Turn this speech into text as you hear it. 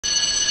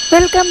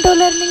Welcome to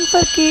Learning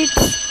for Kids.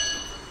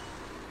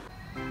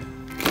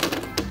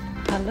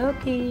 Hello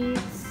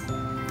kids,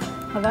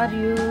 how are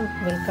you?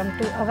 Welcome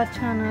to our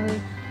channel.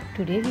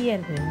 Today we are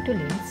going to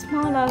learn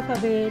small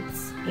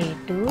alphabets A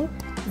to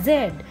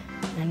Z,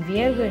 and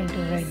we are going to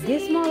write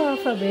these small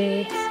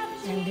alphabets,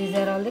 and these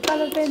are all the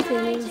color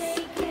pencils.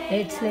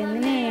 Let's learn the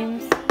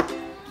names.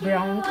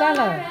 Brown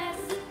color,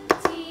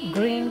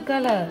 green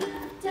color,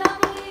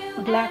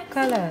 black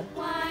color,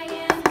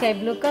 sky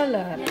blue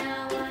color,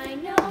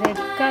 red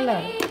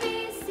color,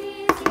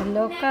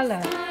 yellow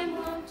color,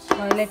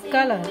 violet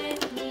color,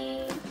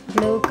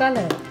 blue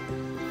color,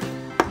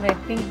 red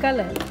pink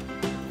color,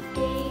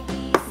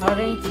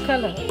 orange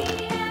color,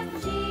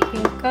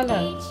 pink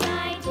color,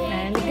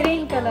 and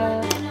green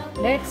color.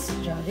 Let's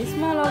draw the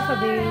small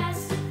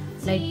alphabets.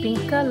 Light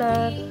pink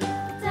color,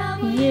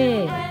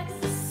 A,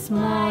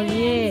 small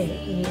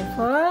A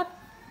for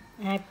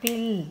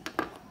apple.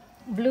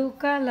 Blue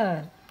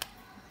color,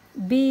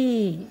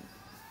 B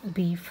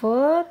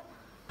for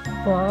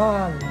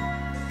ball.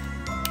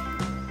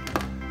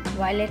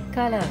 Violet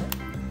color,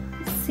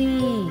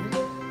 C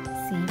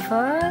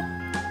for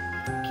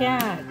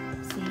cat,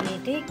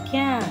 C-A-T,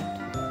 cat.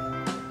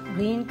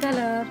 Green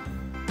color,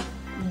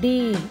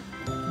 D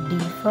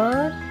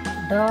for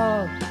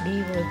dog,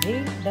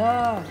 D-O-G,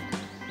 dog.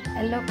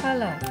 Yellow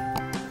color,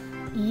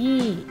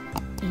 E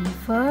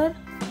for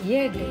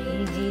egg,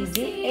 E-G-G,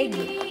 egg.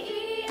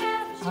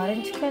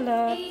 Orange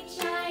color,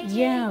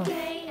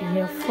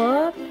 F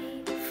for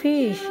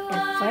fish,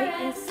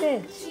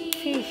 F-I-S-H,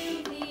 fish.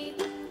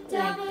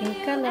 Light pink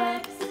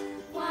color,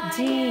 G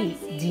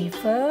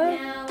for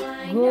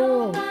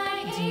goat,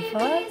 G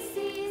for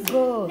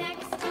goat.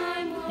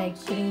 Light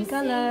green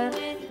color,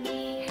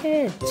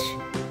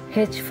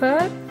 H for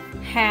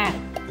hat,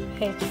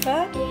 H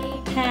for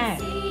hat.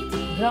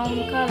 Brown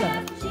color,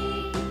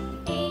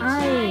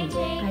 I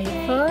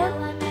for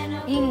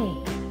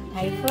ink,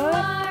 I for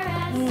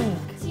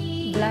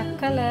ink. Black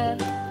color,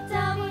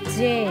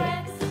 J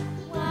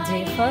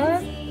for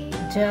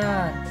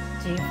jar,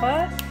 J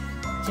for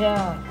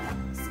jar.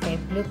 Sky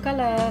blue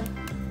color,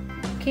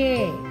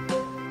 K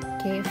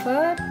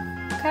for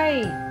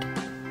kite,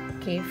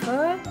 K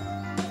for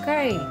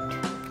kite.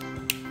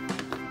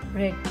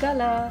 Red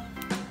color,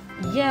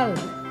 L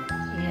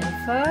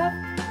for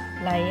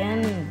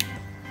lion.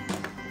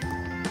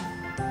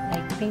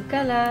 Light pink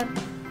color,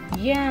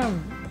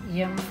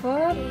 M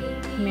for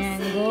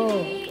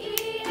mango.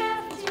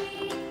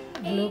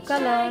 Blue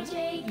color,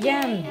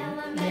 N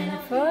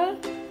for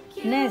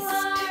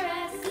nest.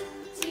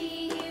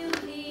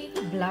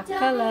 Black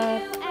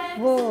color,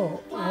 O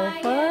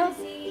for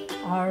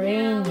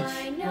orange,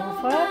 O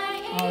for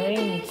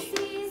orange.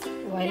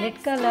 Violet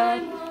color,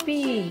 P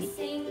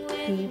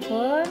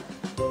for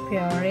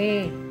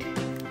parrot,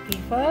 P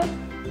for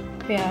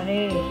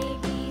parrot.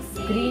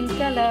 Green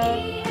color,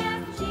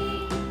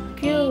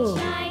 Q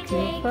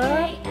for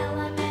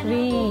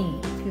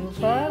queen, Q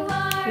for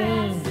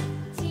queen.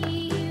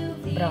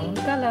 Brown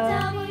color,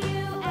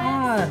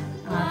 R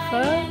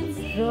for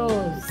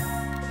rose.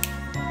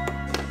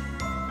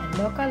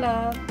 Yellow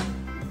color,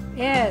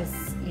 S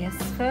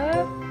for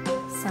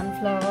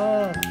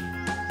sunflower.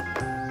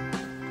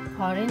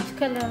 Orange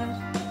color,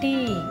 T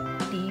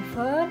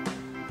for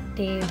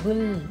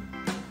table.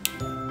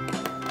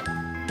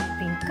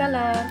 Pink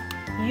color,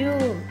 U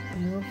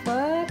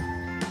for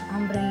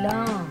umbrella,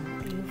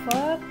 U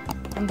for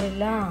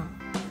umbrella.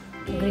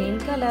 Green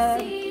color,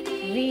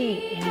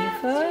 V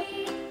for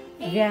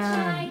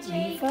van,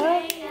 V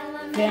for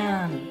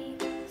van.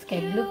 Sky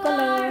blue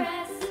color,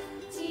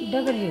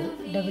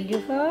 W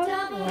for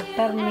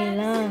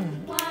watermelon.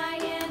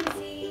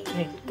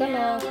 Red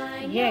color,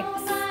 X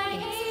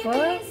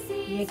for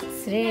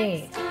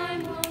X-ray.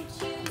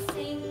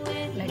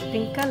 Light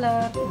pink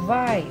color,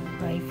 Y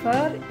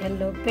for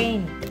yellow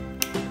paint.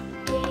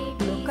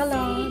 Blue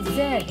color, Z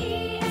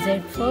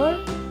for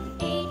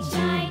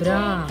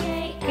zebra.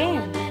 Okay,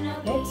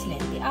 let's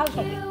learn the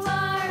alphabet.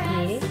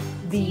 A,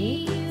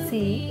 B,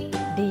 C,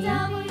 D, E,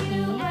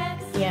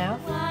 F,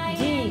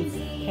 G,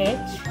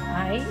 H,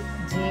 I,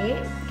 J,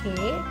 K,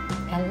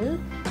 L,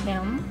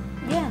 M,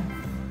 N,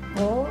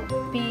 O,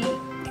 P,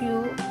 Q,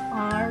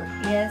 R,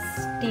 S,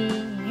 T,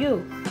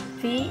 U,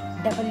 V,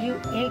 W,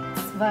 X,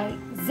 Y,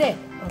 Z.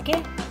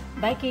 Okay,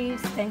 bye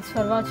kids. Thanks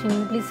for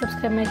watching. Please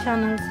subscribe my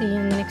channel. See you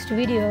in the next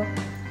video.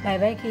 Bye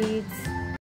bye kids.